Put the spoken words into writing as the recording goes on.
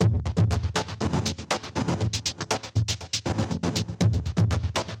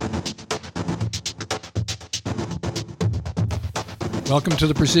Welcome to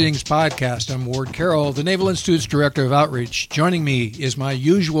the Proceedings podcast. I'm Ward Carroll, the Naval Institute's Director of Outreach. Joining me is my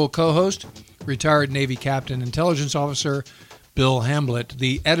usual co-host, retired Navy Captain Intelligence Officer Bill Hamblett,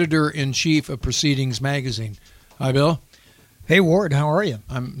 the Editor-in-Chief of Proceedings magazine. Hi, Bill. Hey, Ward. How are you?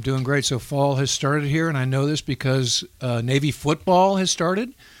 I'm doing great. So fall has started here, and I know this because Navy football has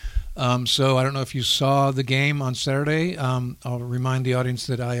started. So I don't know if you saw the game on Saturday. I'll remind the audience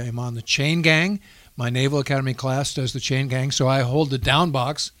that I am on the chain gang. My Naval Academy class does the chain gang, so I hold the down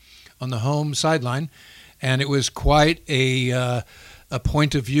box on the home sideline, and it was quite a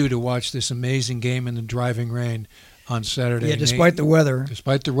point of view to watch this amazing game in the driving rain on Saturday. Yeah, despite the weather.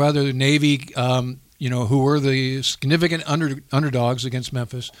 Despite the weather, the Navy, who were the significant underdogs against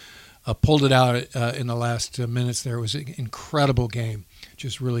Memphis, pulled it out in the last minutes there. It was an incredible game,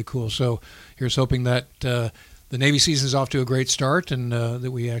 just really cool. So here's hoping that the Navy season is off to a great start, and that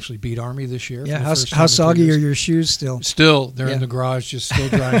we actually beat Army this year. Yeah, how soggy are your shoes still? Still, they're in the garage, just still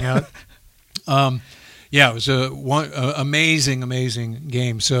drying out. It was one amazing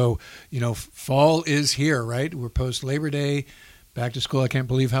game. So, fall is here, right? We're post Labor Day, back to school. I can't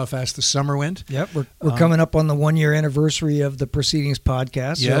believe how fast the summer went. Yep, we're coming up on the 1-year anniversary of the Proceedings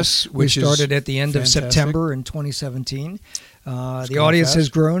podcast. Yes, so we started at the end of September in 2017. The audience has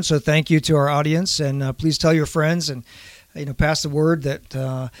grown, so thank you to our audience, and please tell your friends and pass the word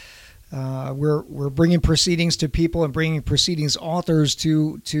that we're bringing Proceedings to people and bringing Proceedings authors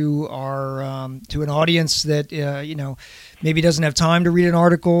to our to an audience that maybe doesn't have time to read an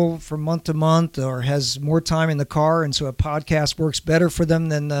article from month to month or has more time in the car, and so a podcast works better for them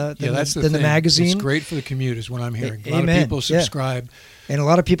than the magazine. It's great for the commute, is what I'm hearing. A lot of people subscribe. Yeah. And a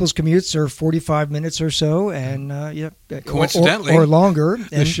lot of people's commutes are 45 minutes or so, and coincidentally, or longer.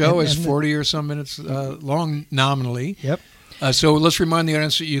 The show is 40 or some minutes long nominally. Yep. So let's remind the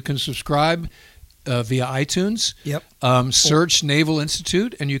audience that you can subscribe via iTunes. Yep. Search Naval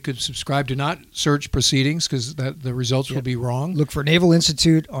Institute, and you could subscribe. Do not search Proceedings because the results will be wrong. Look for Naval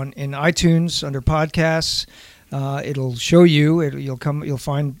Institute in iTunes under podcasts. It'll show you. You'll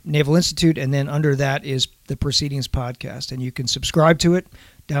find Naval Institute, and then under that is the Proceedings podcast, and you can subscribe to it,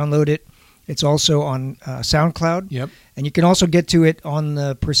 download it. It's also on SoundCloud. Yep. And you can also get to it on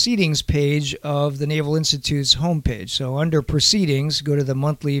the Proceedings page of the Naval Institute's homepage. So under Proceedings, go to the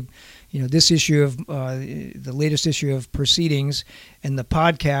monthly, this issue of the latest issue of Proceedings, and the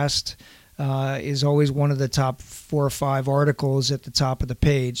podcast is always one of the top 4 or 5 articles at the top of the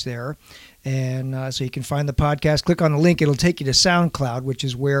page there. And so you can find the podcast. Click on the link. It'll take you to SoundCloud, which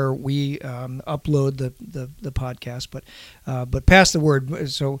is where we upload the podcast. But pass the word.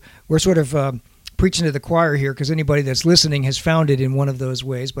 So we're sort of preaching to the choir here because anybody that's listening has found it in one of those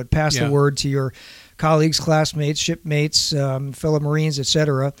ways. But pass the word to your colleagues, classmates, shipmates, fellow Marines,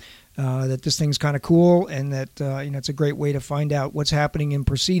 etc., that this thing's kind of cool, and that it's a great way to find out what's happening in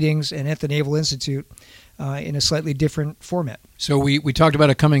Proceedings and at the Naval Institute in a slightly different format. So we talked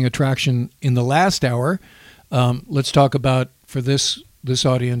about a coming attraction in the last hour. Let's talk about, for this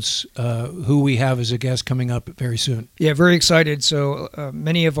audience, who we have as a guest coming up very soon. Yeah, very excited. So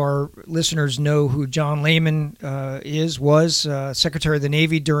many of our listeners know who John Lehman was Secretary of the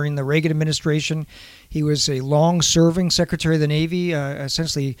Navy during the Reagan administration. He was a long-serving Secretary of the Navy,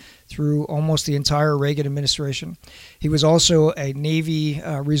 essentially through almost the entire Reagan administration. He was also a Navy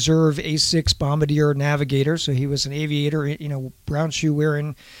Reserve A-6 bombardier navigator, so he was an aviator, brown shoe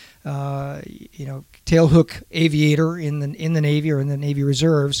wearing, tailhook aviator in the Navy or in the Navy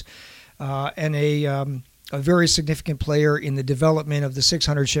Reserves, and a very significant player in the development of the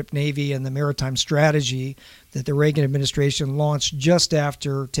 600-ship Navy and the maritime strategy that the Reagan administration launched just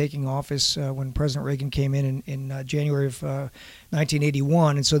after taking office when President Reagan came in January of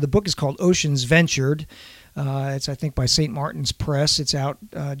 1981. And so the book is called Oceans Ventured. It's, I think, by St. Martin's Press. It's out,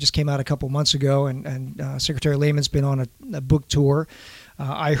 just came out a couple months ago, and Secretary Lehman's been on a book tour.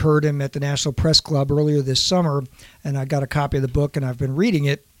 I heard him at the National Press Club earlier this summer, and I got a copy of the book, and I've been reading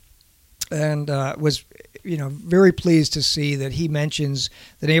it, and was very pleased to see that he mentions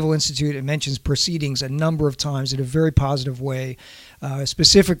the Naval Institute and mentions Proceedings a number of times in a very positive way,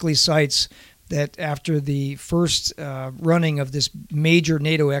 specifically cites that after the first running of this major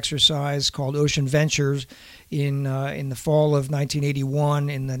NATO exercise called Ocean Ventures in the fall of 1981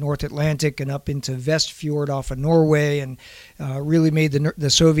 in the North Atlantic and up into Vestfjord off of Norway, and really made the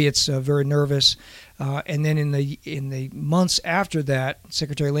Soviets very nervous. And then in the months after that,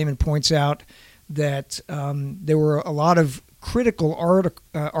 Secretary Lehman points out that there were a lot of critical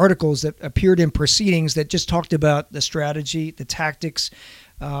articles that appeared in Proceedings that just talked about the strategy, the tactics,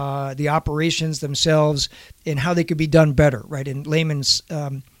 the operations themselves, and how they could be done better, right? And Lehman's,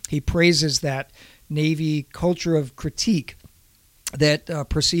 he praises that Navy culture of critique that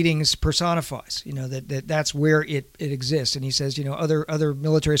Proceedings personifies. That's where it exists. And he says, other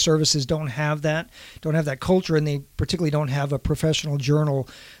military services don't have that culture, and they particularly don't have a professional journal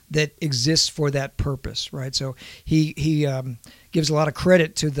that exists for that purpose, right? So he gives a lot of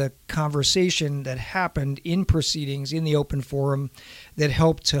credit to the conversation that happened in Proceedings, in the open forum, that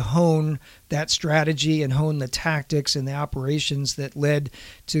helped to hone that strategy and hone the tactics and the operations that led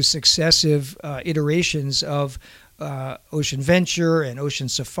to successive iterations of Ocean Venture and Ocean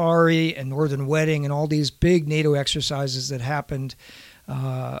Safari and Northern Wedding and all these big NATO exercises that happened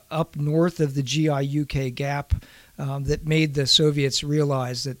up north of the GI-UK gap that made the Soviets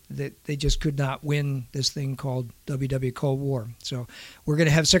realize that they just could not win this thing called WW Cold War. So we're going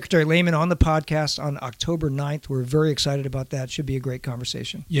to have Secretary Lehman on the podcast on October 9th. We're very excited about that. Should be a great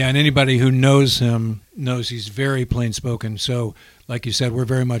conversation. Yeah, and anybody who knows him knows he's very plain-spoken. So like you said, we're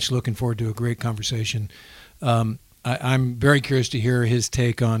very much looking forward to a great conversation. I'm very curious to hear his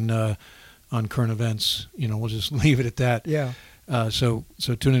take on current events. We'll just leave it at that. Yeah. So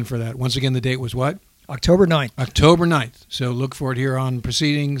tune in for that. Once again, the date was what? October 9th. October 9th. So look for it here on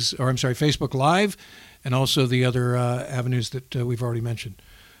Facebook Live, and also the other avenues that we've already mentioned.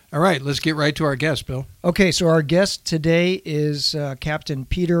 All right, let's get right to our guest, Bill. Okay, so our guest today is Captain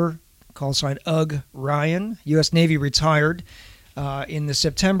Peter, call sign UG Ryan, U.S. Navy retired. In the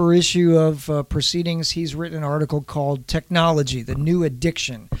September issue of Proceedings, he's written an article called Technology, the New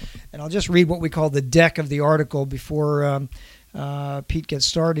Addiction. And I'll just read what we call the deck of the article before Pete gets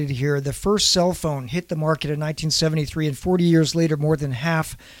started here. The first cell phone hit the market in 1973, and 40 years later, more than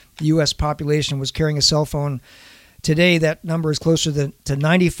half the U.S. population was carrying a cell phone. Today, that number is closer to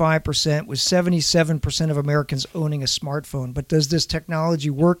 95%, with 77% of Americans owning a smartphone. But does this technology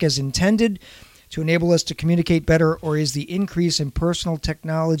work as intended to enable us to communicate better, or is the increase in personal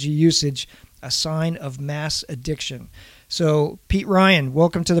technology usage a sign of mass addiction? So, Pete Ryan,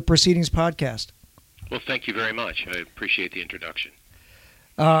 welcome to the Proceedings podcast. Well, thank you very much. I appreciate the introduction.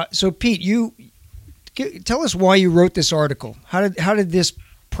 So, Pete, tell us why you wrote this article. How did this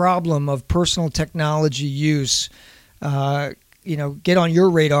problem of personal technology use get on your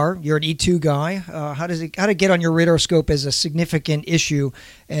radar? You're an E2 guy. How did it get on your radar scope as a significant issue?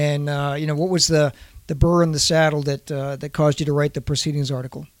 And what was the burr in the saddle that caused you to write the Proceedings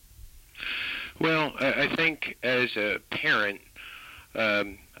article? Well, I think as a parent,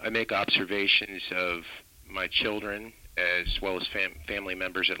 I make observations of my children as well as family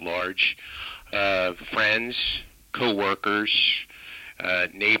members at large, friends, co-workers,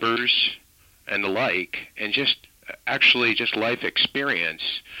 neighbors, and the like, and just life experience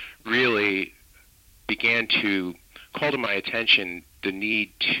really began to call to my attention the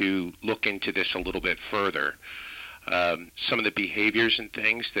need to look into this a little bit further. Some of the behaviors and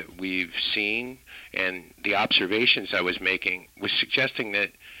things that we've seen and the observations I was making was suggesting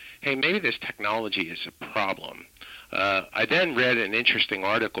that, hey, maybe this technology is a problem. I then read an interesting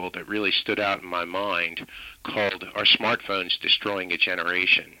article that really stood out in my mind called Are Smartphones Destroying a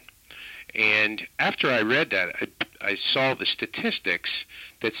Generation? And after I read that, I saw the statistics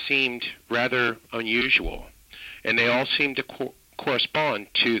that seemed rather unusual, and they all seemed to correspond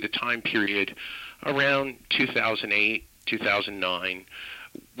to the time period around 2008, 2009,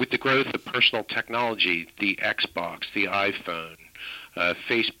 with the growth of personal technology, the Xbox, the iPhone,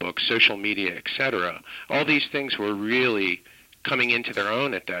 Facebook, social media, etc. All these things were really coming into their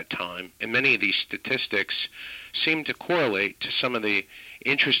own at that time, and many of these statistics seemed to correlate to some of the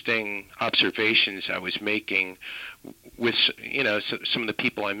interesting observations I was making with some of the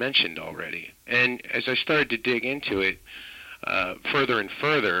people I mentioned already. And as I started to dig into it further and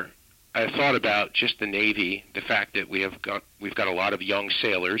further, I thought about just the Navy, the fact that we've got a lot of young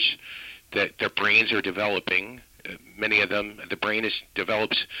sailors, that their brains are developing. Many of them, the brain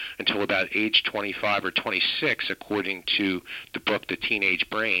develops until about age 25 or 26, according to the book The Teenage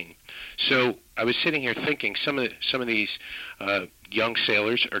Brain. So I was sitting here thinking some of these young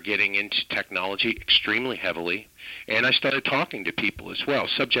sailors are getting into technology extremely heavily, and I started talking to people as well,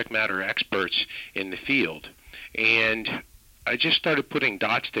 subject matter experts in the field, and I just started putting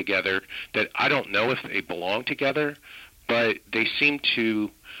dots together that I don't know if they belong together, but they seem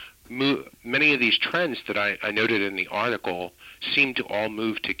to move. Many of these trends that I noted in the article seem to all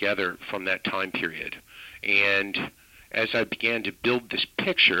move together from that time period. And as I began to build this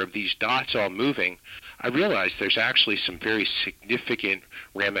picture of these dots all moving, I realized there's actually some very significant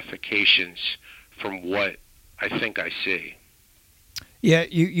ramifications from what I think I see. Yeah,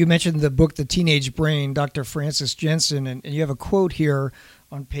 you mentioned the book The Teenage Brain, Dr. Francis Jensen, and you have a quote here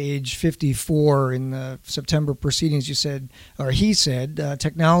on page 54 in the September proceedings, you said, or he said,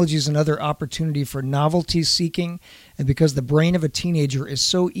 technology is another opportunity for novelty seeking, and because the brain of a teenager is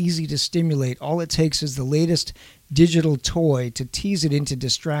so easy to stimulate, all it takes is the latest digital toy to tease it into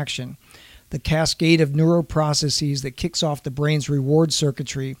distraction. The cascade of neuroprocesses that kicks off the brain's reward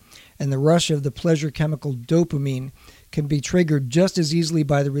circuitry and the rush of the pleasure chemical dopamine can be triggered just as easily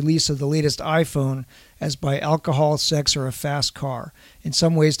by the release of the latest iPhone as by alcohol, sex, or a fast car. In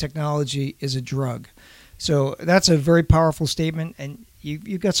some ways, technology is a drug. So that's a very powerful statement, and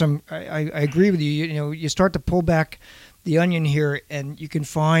you've got some. I agree with you. You know, you start to pull back the onion here, and you can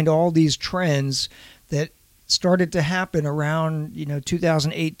find all these trends that started to happen around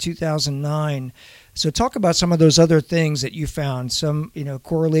 2008, 2009. So talk about some of those other things that you found. Some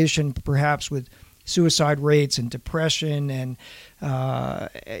correlation perhaps with suicide rates and depression and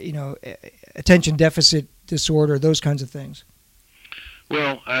attention deficit disorder, those kinds of things.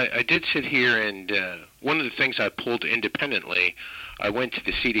 Well, I did sit here, and one of the things I pulled independently, I went to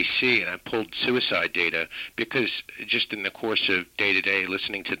the CDC and I pulled suicide data because just in the course of day-to-day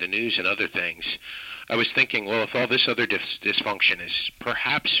listening to the news and other things, I was thinking, well, if all this other dysfunction is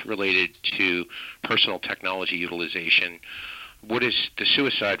perhaps related to personal technology utilization, what is the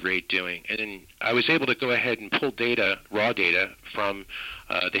suicide rate doing? And then I was able to go ahead and pull data, raw data, from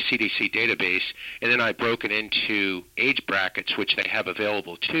the CDC database, and then I broke it into age brackets, which they have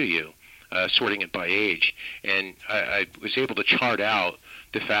available to you, sorting it by age. And I was able to chart out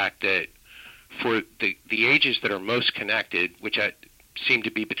the fact that for the ages that are most connected, which seem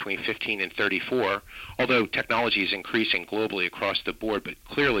to be between 15 and 34, although technology is increasing globally across the board, but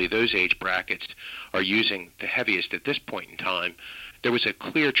clearly those age brackets are using the heaviest at this point in time. There was a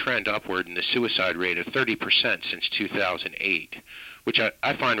clear trend upward in the suicide rate of 30% since 2008, which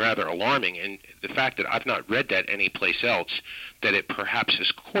I find rather alarming, and the fact that I've not read that anyplace else, that it perhaps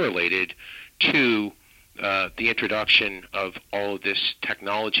is correlated to the introduction of all of this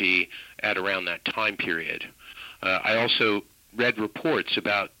technology at around that time period. I also read reports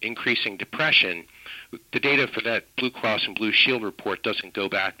about increasing depression. The data for that Blue Cross and Blue Shield report doesn't go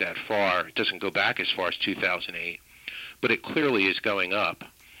back that far. It doesn't go back as far as 2008, but it clearly is going up.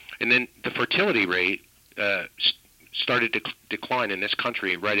 And then the fertility rate started to decline in this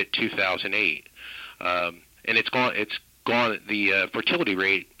country right at 2008, and it's gone. The fertility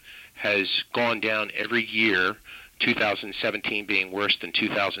rate has gone down every year. 2017 being worse than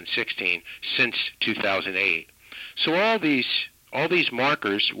 2016 since 2008. So all these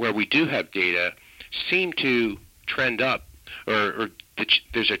markers where we do have data seem to trend up, or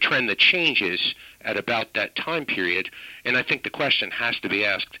there's a trend that changes at about that time period. And I think the question has to be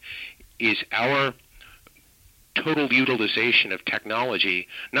asked, is our total utilization of technology,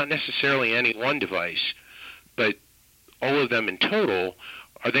 not necessarily any one device, but all of them in total,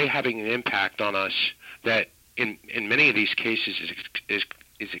 are they having an impact on us that in many of these cases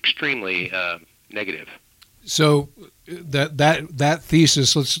is extremely negative? So that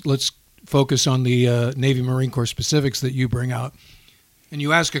thesis, let's focus on the Navy Marine Corps specifics that you bring out, and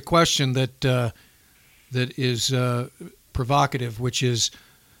you ask a question that is provocative, which is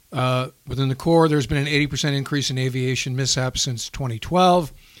within the Corps there's been an 80% increase in aviation mishaps since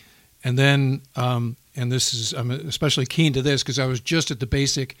 2012, and then and this is, I'm especially keen to this because I was just at the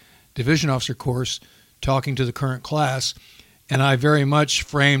basic division officer course talking to the current class, and I very much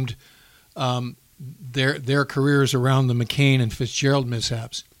framed their careers around the McCain and Fitzgerald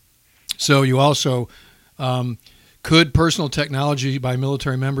mishaps. So you also, could personal technology by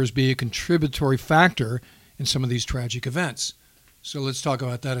military members be a contributory factor in some of these tragic events? So let's talk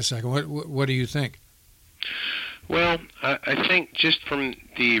about that a second. What do you think? Well, I think just from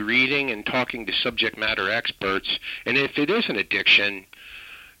the reading and talking to subject matter experts, and if it is an addiction,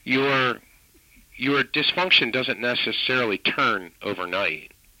 your dysfunction doesn't necessarily turn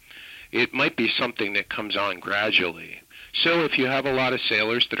overnight. It might be something that comes on gradually. So if you have a lot of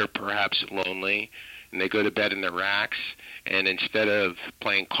sailors that are perhaps lonely and they go to bed in their racks, and instead of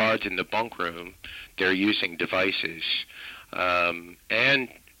playing cards in the bunk room, they're using devices and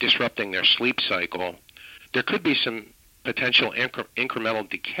disrupting their sleep cycle, there could be some potential incremental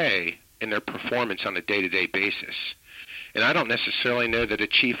decay in their performance on a day-to-day basis. And I don't necessarily know that a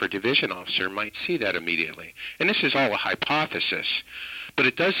chief or division officer might see that immediately. And this is all a hypothesis. But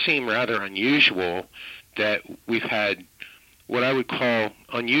it does seem rather unusual that we've had what I would call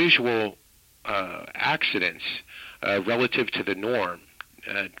unusual accidents relative to the norm.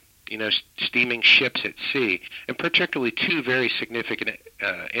 Steaming ships at sea, and particularly two very significant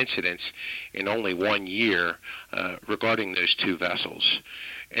incidents in only 1 year regarding those two vessels.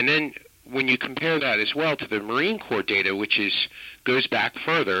 And then when you compare that as well to the Marine Corps data, which goes back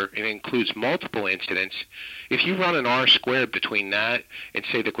further and includes multiple incidents, if you run an R-squared between that and,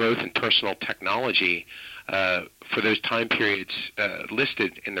 say, the growth in personal technology for those time periods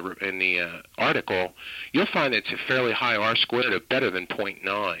listed in the article, you'll find it's a fairly high R-squared of better than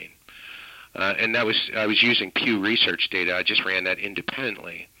 0.9. And I was using Pew Research data. I just ran that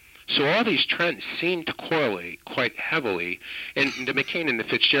independently. So all these trends seem to correlate quite heavily, and the McCain and the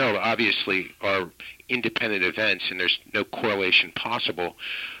Fitzgerald obviously are independent events, and there's no correlation possible.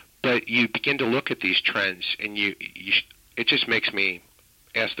 But you begin to look at these trends, and it just makes me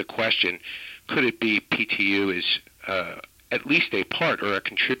ask the question: could it be PTU is at least a part or a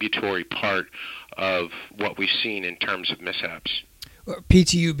contributory part of what we've seen in terms of mishaps?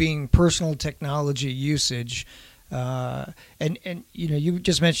 PTU being personal technology usage. And you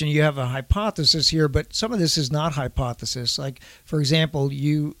just mentioned you have a hypothesis here, but some of this is not hypothesis. Like, for example,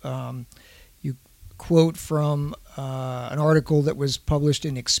 you quote from an article that was published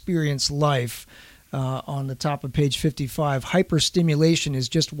in Experience Life on the top of page 55. Hyperstimulation is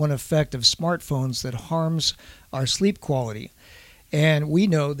just one effect of smartphones that harms our sleep quality. And we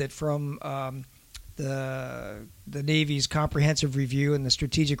know that from the Navy's comprehensive review and the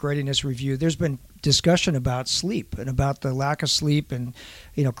strategic readiness review, there's been discussion about sleep and about the lack of sleep and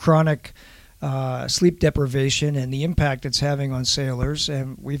chronic sleep deprivation and the impact it's having on sailors.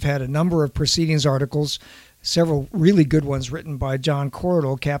 And we've had a number of Proceedings articles, several really good ones written by John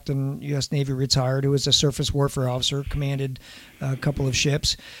Cordell, Captain U.S. Navy retired, who was a surface warfare officer, commanded a couple of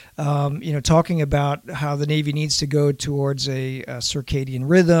ships, talking about how the Navy needs to go towards a circadian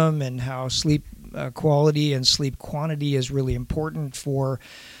rhythm and how sleep quality and sleep quantity is really important for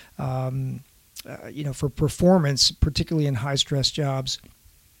performance, particularly in high stress jobs.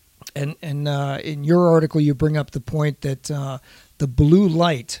 And in your article, you bring up the point that the blue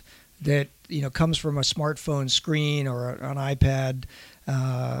light that comes from a smartphone screen or an iPad,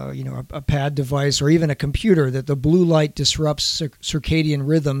 a pad device, or even a computer, that the blue light disrupts circadian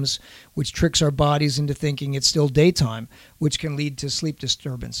rhythms, which tricks our bodies into thinking it's still daytime, which can lead to sleep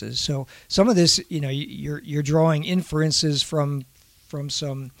disturbances. So some of this, you're drawing inferences from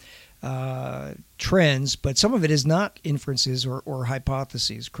some trends, but some of it is not inferences or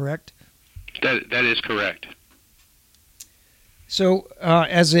hypotheses, correct? That is correct. So,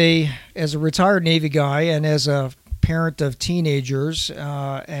 as a retired Navy guy and as a parent of teenagers,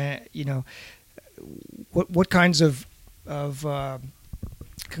 what kinds of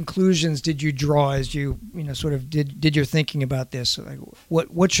conclusions did you draw as you sort of did your thinking about this? Like,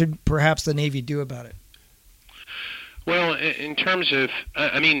 what should perhaps the Navy do about it? Well, in terms of,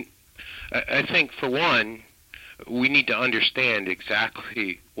 I think for one, we need to understand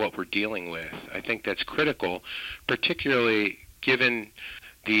exactly what we're dealing with. I think that's critical, particularly given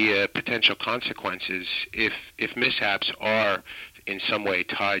the potential consequences if mishaps are in some way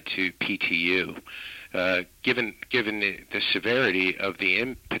tied to PTU. Given the severity of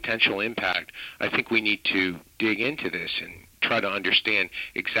the potential impact, I think we need to dig into this and try to understand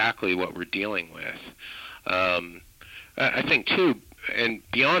exactly what we're dealing with. I think, too, and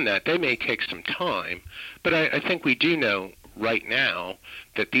beyond that, they may take some time, but I think we do know right now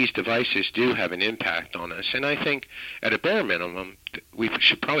that these devices do have an impact on us. And I think at a bare minimum, we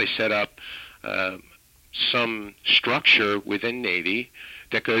should probably set up some structure within Navy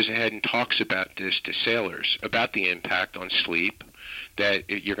that goes ahead and talks about this to sailors, about the impact on sleep, that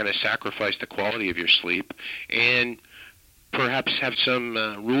you're going to sacrifice the quality of your sleep, and perhaps have some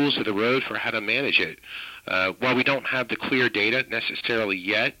rules of the road for how to manage it. While we don't have the clear data necessarily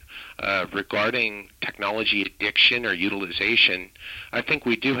yet regarding technology addiction or utilization, I think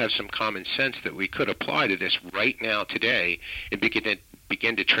we do have some common sense that we could apply to this right now today and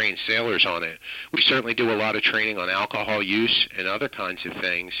begin to train sailors on it. We certainly do a lot of training on alcohol use and other kinds of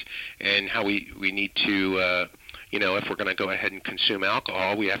things, and how we need to if we're going to go ahead and consume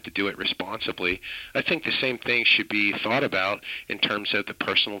alcohol, we have to do it responsibly. I think the same thing should be thought about in terms of the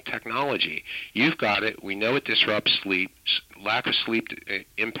personal technology. You've got it. We know it disrupts sleep. Lack of sleep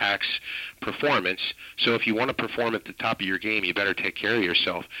impacts performance. So if you want to perform at the top of your game, you better take care of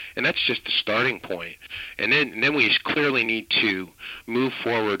yourself. And that's just the starting point. And then we clearly need to move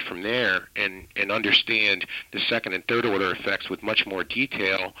forward from there and understand the second and third order effects with much more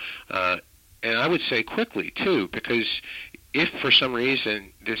detail. And I would say quickly, too, because if for some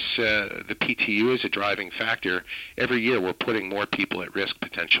reason the PTU is a driving factor, every year we're putting more people at risk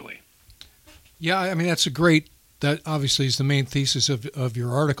potentially. Yeah, I mean, that obviously is the main thesis of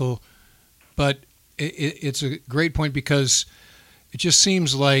your article, but it's a great point because it just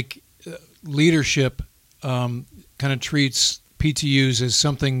seems like leadership kind of treats PTUs as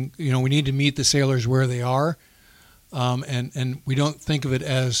something, we need to meet the sailors where they are, and we don't think of it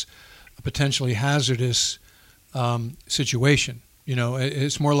as a potentially hazardous situation.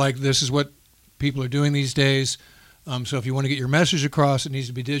 It's more like this is what people are doing these days. So if you want to get your message across, it needs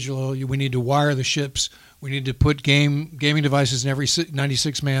to be digital. We need to wire the ships. We need to put gaming devices in every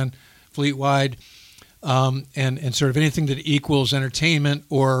 96-man fleet wide, and sort of anything that equals entertainment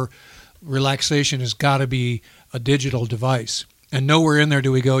or relaxation has got to be a digital device. And nowhere in there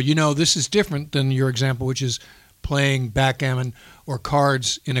do we go, this is different than your example, which is playing backgammon or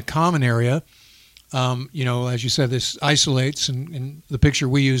cards in a common area. As you said, this isolates, and the picture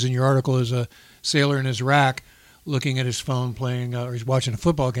we use in your article is a sailor in his rack looking at his phone playing, or he's watching a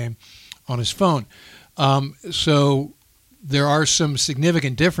football game on his phone. So there are some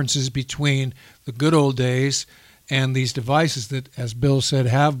significant differences between the good old days and these devices that, as Bill said,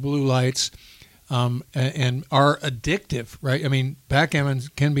 have blue lights and are addictive, right? I mean, backgammon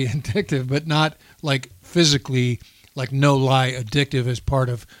can be addictive, but not like physically, like no lie addictive as part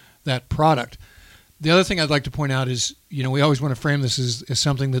of that product. The other thing I'd like to point out is, we always want to frame this as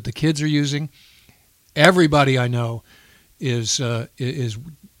something that the kids are using. Everybody I know is up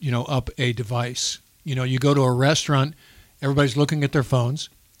a device. You go to a restaurant, everybody's looking at their phones,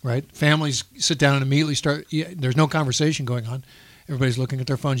 right? Families sit down and immediately start. There's no conversation going on. Everybody's looking at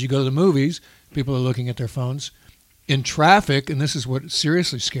their phones. You go to the movies, people are looking at their phones. In traffic, and this is what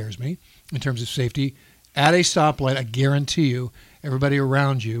seriously scares me in terms of safety, at a stoplight, I guarantee you, everybody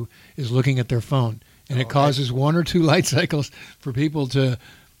around you is looking at their phone. And it causes one or two light cycles for people to,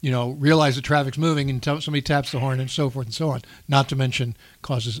 realize the traffic's moving and somebody taps the horn and so forth and so on, not to mention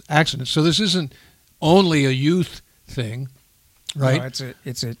causes accidents. So this isn't only a youth thing, right? No,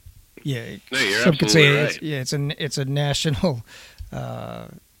 it's a yeah. No, you're some could say right. it's a national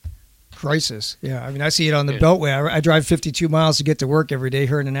crisis. Yeah, I mean, I see it on the Beltway. I drive 52 miles to get to work every day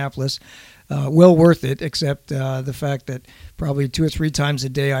here in Annapolis. Well worth it, except the fact that probably 2 or 3 times a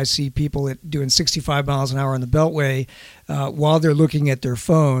day I see people doing 65 miles an hour on the Beltway while they're looking at their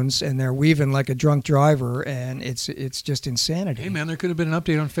phones, and they're weaving like a drunk driver, and it's just insanity. Hey, man, there could have been an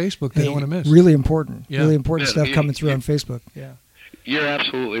update on Facebook they don't want to miss. Really important. Yeah. Really important stuff coming through on Facebook. Yeah. You're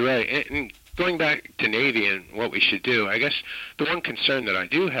absolutely right. And going back to Navy and what we should do, I guess the one concern that I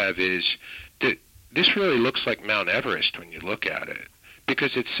do have is that this really looks like Mount Everest when you look at it,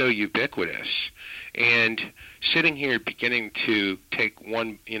 because it's so ubiquitous. And sitting here beginning to take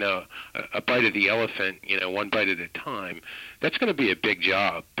one, a bite of the elephant, one bite at a time, that's going to be a big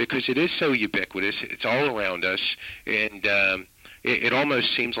job, because it is so ubiquitous. It's all around us, and it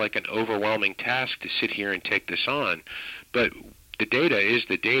almost seems like an overwhelming task to sit here and take this on. But the data is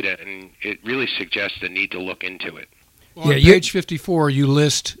the data, and it really suggests the need to look into it. Well, on page 54, you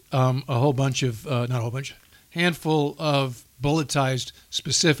list a whole bunch of, not a whole bunch, handful of bulletized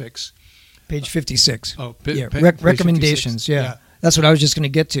specifics. Page 56. Page recommendations. 56. Yeah. That's what I was just going to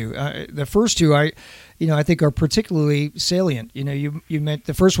get to. The first two, I think are particularly salient. You meant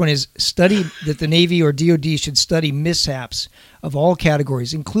the first one is study that the Navy or DoD should study mishaps of all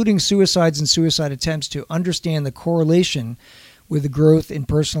categories, including suicides and suicide attempts, to understand the correlation with the growth in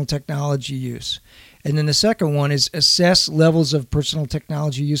personal technology use. And then the second one is assess levels of personal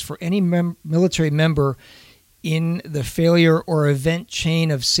technology use for any military member in the failure or event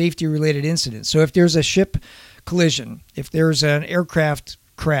chain of safety-related incidents. So if there's a ship collision, if there's an aircraft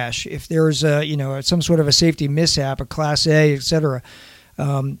crash, if there's some sort of a safety mishap, a Class A, et cetera,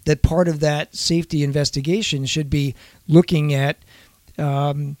 that part of that safety investigation should be looking at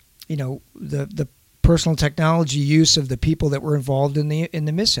the personal technology use of the people that were involved in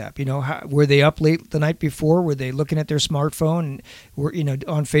the mishap. Were they up late the night before? Were they looking at their smartphone and were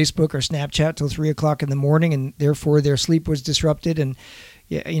on Facebook or Snapchat till 3 o'clock in the morning, and therefore their sleep was disrupted? And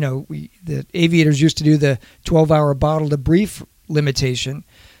the aviators used to do the 12-hour bottle to brief limitation.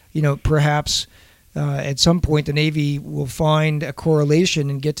 Perhaps at some point the Navy will find a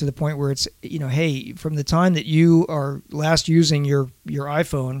correlation and get to the point where it's hey, from the time that you are last using your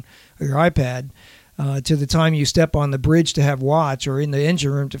iPhone or your iPad to the time you step on the bridge to have watch, or in the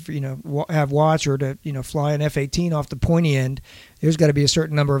engine room to have watch, or to fly an F-18 off the pointy end, there's got to be a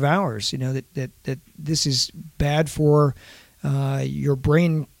certain number of hours. That this is bad for your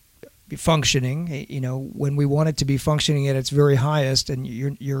brain functioning. When we want it to be functioning at its very highest, and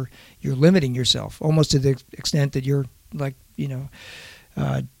you're limiting yourself almost to the extent that you're like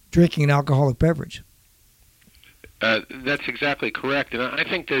drinking an alcoholic beverage. That's exactly correct, and I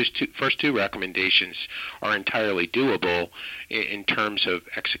think those first two recommendations are entirely doable in terms of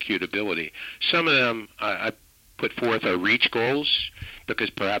executability. Some of them I put forth our REACH goals, because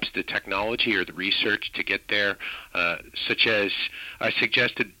perhaps the technology or the research to get there, such as I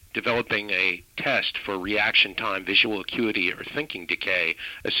suggested developing a test for reaction time, visual acuity, or thinking decay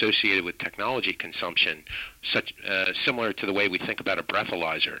associated with technology consumption, similar to the way we think about a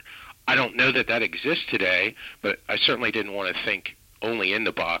breathalyzer. I don't know that that exists today, but I certainly didn't want to think only in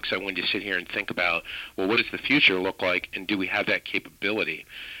the box. I wanted to sit here and think about, well, what does the future look like, and do we have that capability?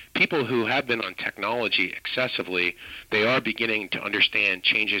 People who have been on technology excessively, they are beginning to understand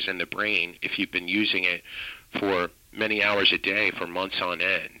changes in the brain if you've been using it for many hours a day for months on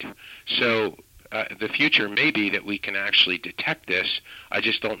end. So the future may be that we can actually detect this. I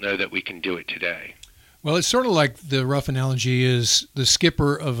just don't know that we can do it today. Well, it's sort of like the rough analogy is the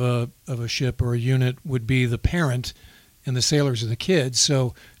skipper of a ship or a unit would be the parent and the sailors are the kids.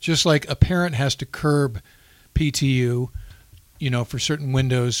 So just like a parent has to curb PTU, for certain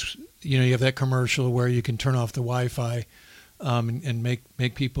windows, you have that commercial where you can turn off the Wi-Fi and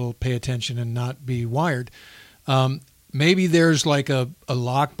make people pay attention and not be wired. Maybe there's like a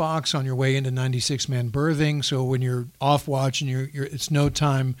lockbox on your way into 96-man berthing, so when you're off watch and it's no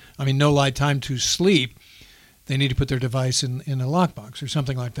light time to sleep, they need to put their device in a lockbox or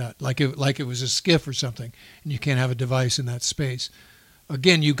something like that, like it was a skiff or something, and you can't have a device in that space.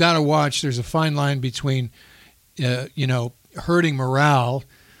 Again, you got to watch. There's a fine line between, hurting morale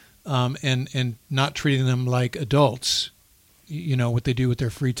and not treating them like adults, what they do with their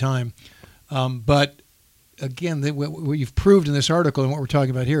free time. But again, what you've proved in this article and what we're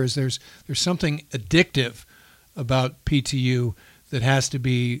talking about here is there's something addictive about PTU that has to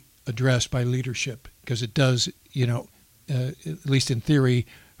be addressed by leadership, because it does, at least in theory,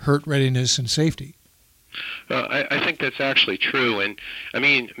 hurt readiness and safety. I think that's actually true. And I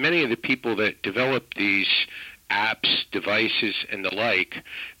mean, many of the people that develop these apps, devices, and the like,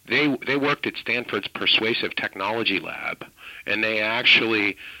 they worked at Stanford's Persuasive Technology Lab, and they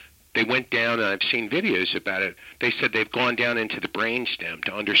went down, and I've seen videos about it. They said they've gone down into the brainstem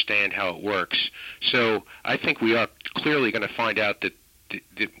to understand how it works. So I think we are clearly going to find out that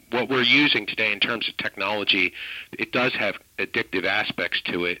what we're using today in terms of technology, it does have addictive aspects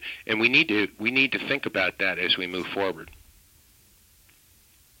to it, and we need to think about that as we move forward.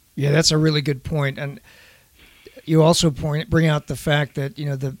 Yeah, that's a really good point. And you also bring out the fact that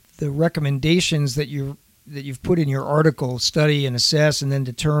the recommendations that you've put in your article, study and assess and then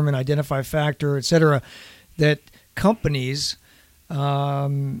determine, identify factor, et cetera, that companies,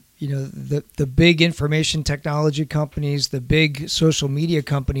 the big information technology companies, the big social media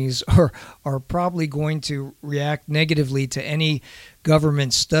companies are probably going to react negatively to any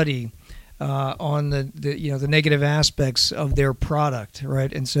government study on the negative aspects of their product,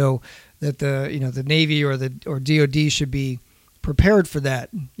 right? And so that the Navy or DoD should be prepared for that.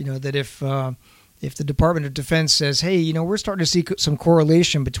 That if the Department of Defense says, hey, we're starting to see some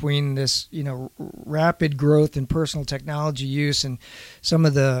correlation between this, rapid growth in personal technology use and some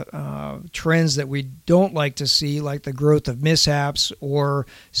of the trends that we don't like to see, like the growth of mishaps or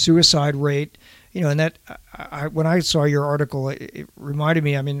suicide rate, and that when I saw your article, it reminded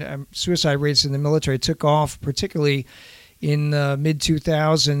me, suicide rates in the military took off, particularly in the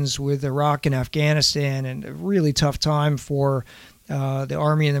mid-2000s with Iraq and Afghanistan, and a really tough time for the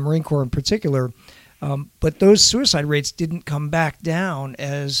Army and the Marine Corps in particular. But those suicide rates didn't come back down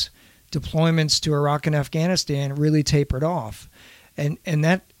as deployments to Iraq and Afghanistan really tapered off. And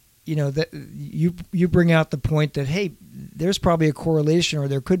that, that you bring out the point that, hey, there's probably a correlation, or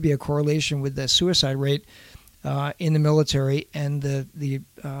there could be a correlation with the suicide rate in the military and the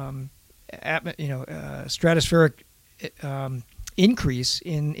stratospheric increase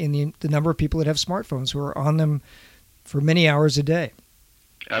in the number of people that have smartphones who are on them for many hours a day.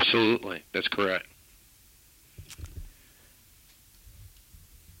 Absolutely. That's correct.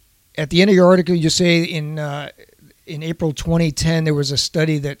 At the end of your article, you say in April 2010, there was a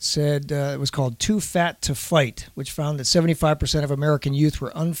study that said it was called Too Fat to Fight, which found that 75% of American youth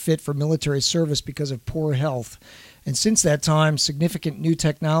were unfit for military service because of poor health. And since that time, significant new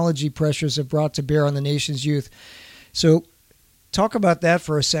technology pressures have brought to bear on the nation's youth. So talk about that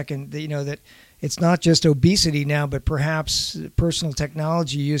for a second, that it's not just obesity now, but perhaps personal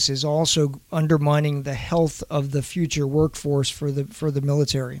technology use is also undermining the health of the future workforce for the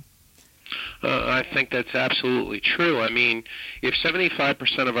military. I think that's absolutely true. If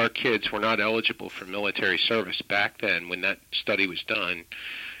 75% of our kids were not eligible for military service back then when that study was done,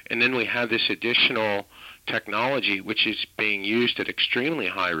 and then we have this additional technology which is being used at extremely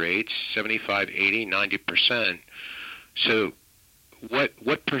high rates, 75, 80, 90%. So what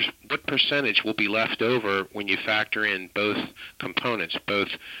percentage will be left over when you factor in both components, both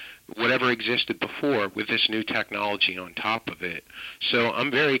whatever existed before with this new technology on top of it. So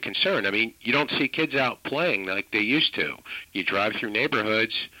I'm very concerned. I mean, you don't see kids out playing like they used to. You drive through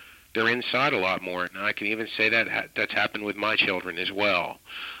neighborhoods, they're inside a lot more. And I can even say that that's happened with my children as well.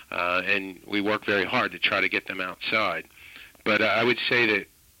 And we work very hard to try to get them outside. But I would say that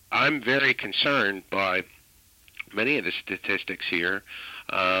I'm very concerned by many of the statistics here,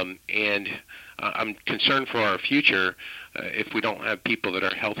 and I'm concerned for our future if we don't have people that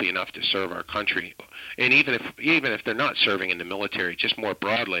are healthy enough to serve our country, and even if they're not serving in the military, just more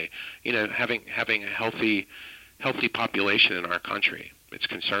broadly, having a healthy population in our country. It's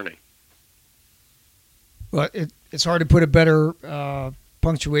concerning. Well, it's hard to put a better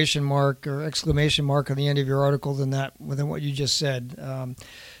punctuation mark or exclamation mark on the end of your article than what you just said.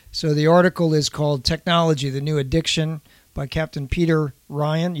 So the article is called "Technology: The New Addiction" by Captain Peter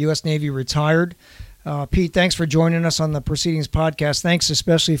Ryan, U.S. Navy retired. Pete, thanks for joining us on the Proceedings podcast. Thanks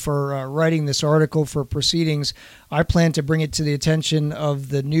especially for writing this article for Proceedings. I plan to bring it to the attention of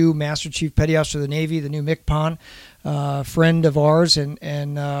the new Master Chief Petty Officer of the Navy, the new MCPON, friend of ours,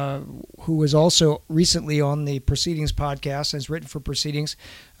 and who was also recently on the Proceedings podcast, has written for Proceedings,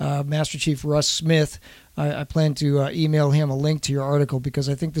 Master Chief Russ Smith. I plan to email him a link to your article because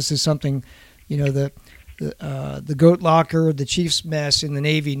I think this is something, the goat locker, the chief's mess in the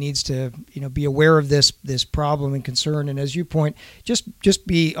Navy needs to, be aware of this problem and concern. And as you point, just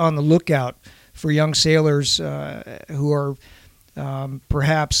be on the lookout for young sailors who are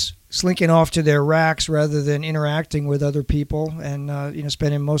perhaps slinking off to their racks rather than interacting with other people, and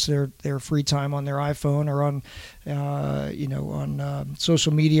spending most of their free time on their iPhone or on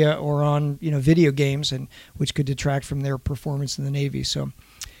social media or on video games, and which could detract from their performance in the Navy. So.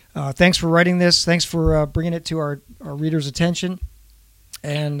 Thanks for writing this. Thanks for bringing it to our readers' attention,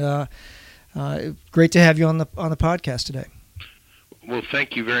 and great to have you on the podcast today. Well,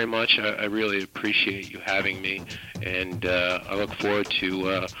 thank you very much. I really appreciate you having me, and I look forward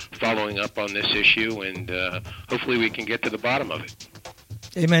to following up on this issue, and hopefully we can get to the bottom of it.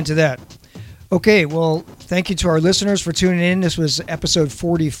 Amen to that. Okay, well, thank you to our listeners for tuning in. This was episode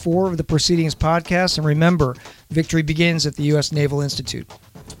 44 of the Proceedings podcast, and remember, victory begins at the U.S. Naval Institute.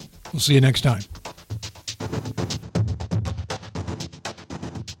 We'll see you next time.